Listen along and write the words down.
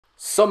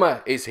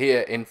Summer is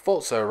here in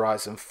Forza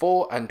Horizon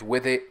 4 and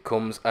with it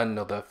comes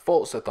another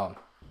FORZATHON.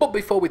 But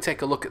before we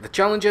take a look at the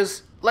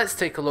challenges, let's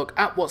take a look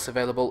at what's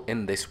available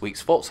in this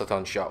week's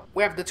FORZATHON shop.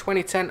 We have the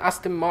 2010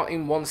 Aston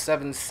Martin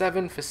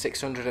 177 for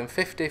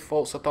 650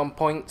 FORZATHON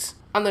points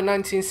and the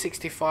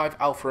 1965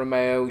 Alfa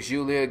Romeo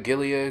Giulia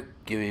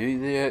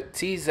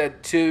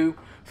TZ2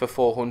 for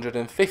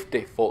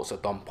 450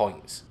 FORZATHON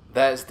points.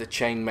 There's the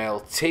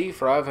chainmail T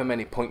for however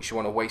many points you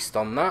want to waste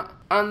on that.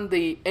 And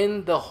the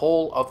In the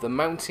Hall of the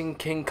Mountain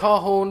King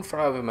car horn for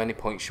however many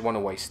points you want to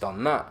waste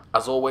on that.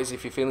 As always,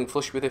 if you're feeling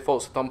flush with your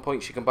FORZATHON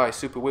points, you can buy a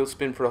super wheel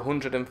spin for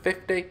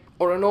 150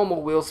 or a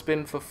normal wheel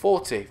spin for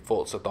 40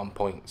 FORZATHON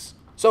points.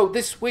 So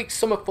this week's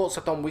Summer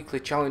FORZATHON Weekly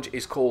Challenge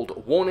is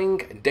called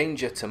Warning,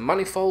 Danger to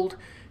Manifold.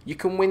 You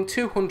can win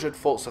 200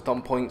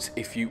 FORZATHON points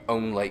if you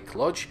own Lake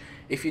Lodge.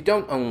 If you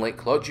don't own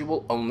Lake Lodge, you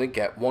will only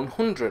get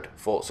 100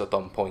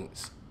 FORZATHON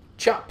points.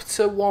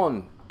 Chapter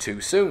 1.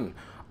 Too Soon.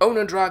 Own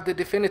and drive the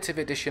definitive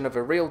edition of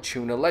a real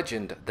tuner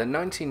legend, the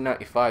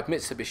 1995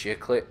 Mitsubishi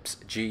Eclipse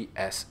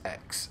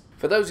GSX.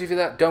 For those of you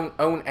that don't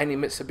own any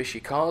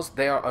Mitsubishi cars,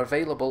 they are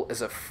available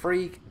as a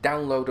free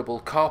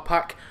downloadable car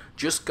pack.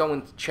 Just go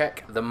and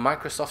check the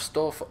Microsoft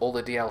Store for all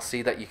the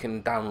DLC that you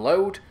can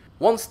download.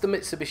 Once the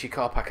Mitsubishi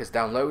car pack is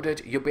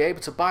downloaded, you'll be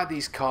able to buy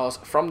these cars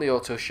from the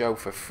auto show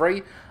for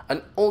free,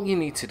 and all you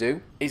need to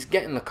do is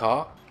get in the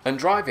car and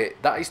drive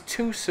it. That is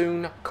Too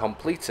Soon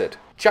completed.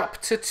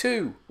 Chapter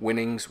 2.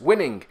 Winning's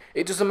winning.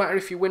 It doesn't matter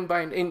if you win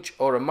by an inch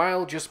or a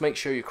mile, just make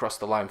sure you cross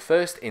the line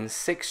first in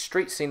 6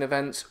 street scene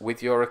events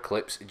with your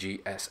Eclipse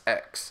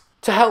GSX.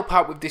 To help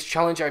out with this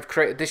challenge, I've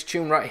created this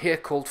tune right here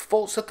called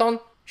FORZATHON.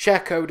 Share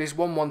code is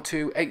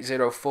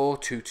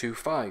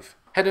 1128042225.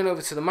 Head on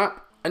over to the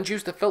map and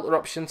use the filter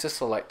option to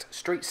select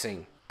street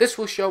scene. This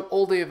will show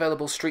all the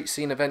available street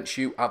scene events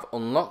you have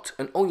unlocked,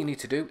 and all you need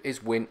to do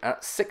is win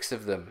at 6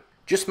 of them.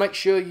 Just make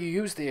sure you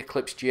use the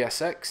Eclipse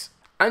GSX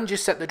and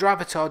just set the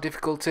driver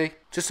difficulty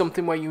to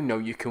something where you know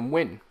you can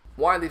win.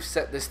 Why they've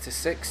set this to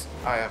 6,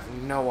 I have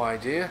no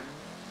idea.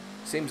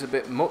 Seems a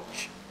bit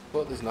much,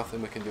 but there's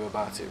nothing we can do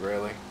about it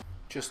really.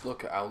 Just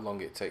look at how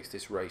long it takes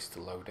this race to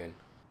load in.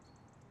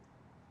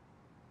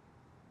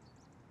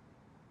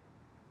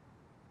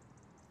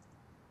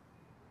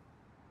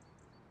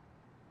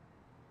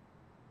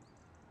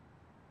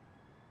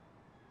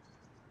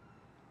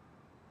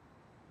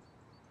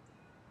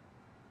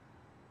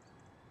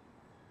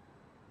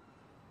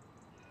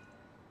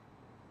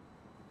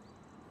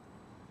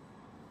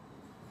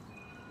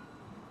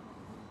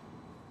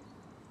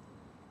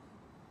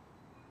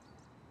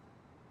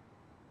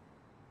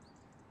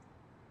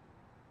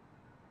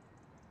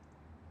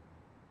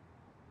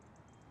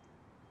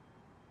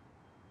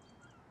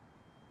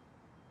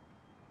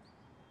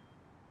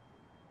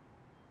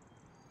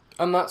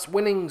 And that's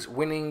winning's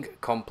winning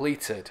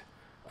completed.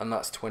 And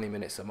that's 20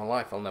 minutes of my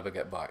life I'll never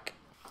get back.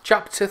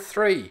 Chapter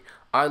 3.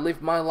 I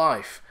Live My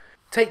Life.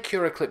 Take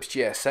your Eclipse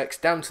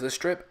GSX down to the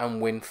strip and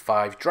win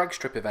 5 drag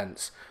strip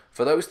events.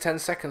 For those 10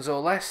 seconds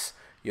or less,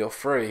 you're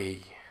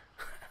free.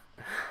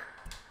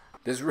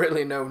 There's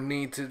really no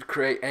need to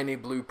create any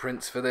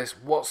blueprints for this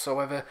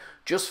whatsoever.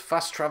 Just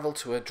fast travel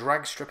to a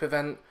drag strip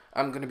event.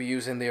 I'm going to be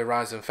using the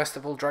Horizon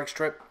Festival drag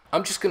strip.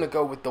 I'm just going to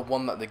go with the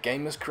one that the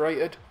game has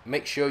created.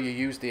 Make sure you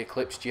use the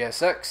Eclipse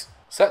GSX.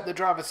 Set the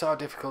driver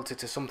difficulty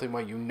to something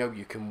where you know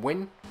you can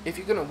win. If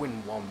you're going to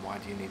win 1, why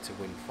do you need to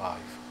win 5?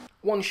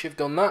 Once you've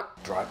done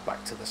that, drive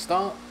back to the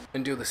start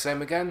and do the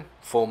same again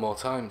 4 more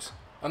times.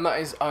 And that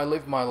is I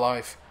Live My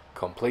Life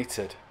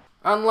completed.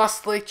 And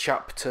lastly,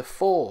 Chapter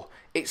 4.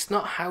 It's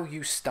not how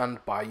you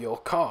stand by your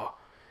car.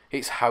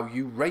 It's how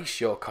you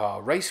race your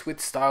car. Race with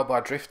style by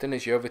drifting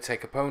as you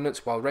overtake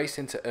opponents while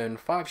racing to earn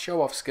 5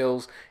 show-off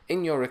skills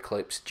in your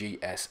Eclipse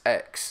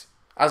GSX.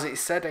 As it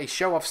said, a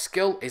show-off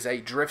skill is a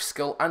drift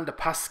skill and a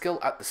pass skill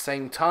at the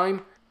same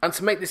time. And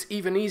to make this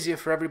even easier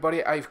for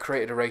everybody, I've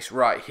created a race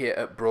right here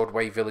at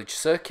Broadway Village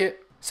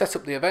Circuit. Set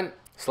up the event,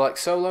 select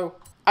solo,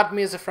 add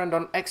me as a friend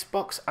on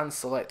Xbox and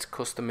select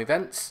custom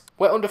events.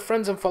 Where under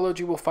friends and followed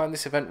you will find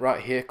this event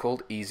right here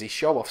called Easy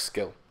Show-Off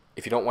Skill.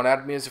 If you don't want to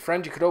add me as a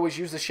friend, you could always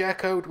use the share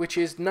code, which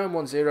is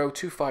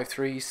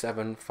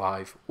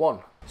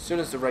 9102537751. As soon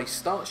as the race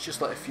starts,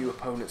 just let a few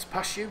opponents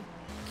pass you,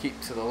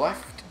 keep to the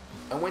left,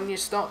 and when you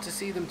start to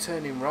see them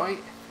turning right,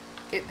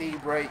 hit the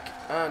brake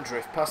and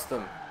drift past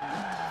them.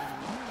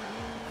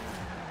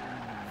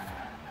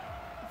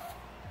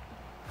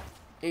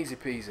 Easy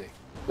peasy.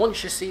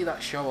 Once you see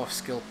that show-off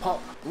skill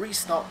pop,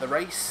 restart the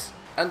race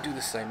and do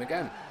the same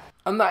again.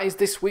 And that is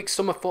this week's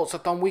Summer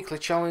FORZATHON Weekly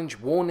Challenge,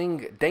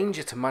 Warning,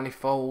 Danger to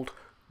Manifold,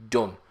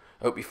 done.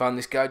 Hope you found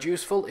this guide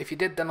useful. If you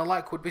did, then a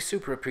like would be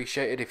super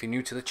appreciated. If you're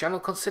new to the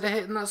channel, consider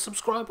hitting that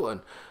subscribe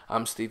button.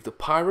 I'm Steve the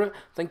Pirate.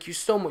 Thank you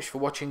so much for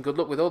watching. Good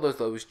luck with all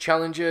those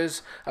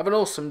challenges. Have an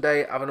awesome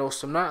day. Have an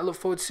awesome night. I look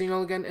forward to seeing you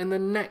all again in the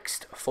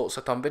next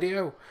FORZATHON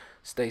video.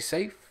 Stay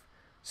safe.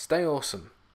 Stay awesome.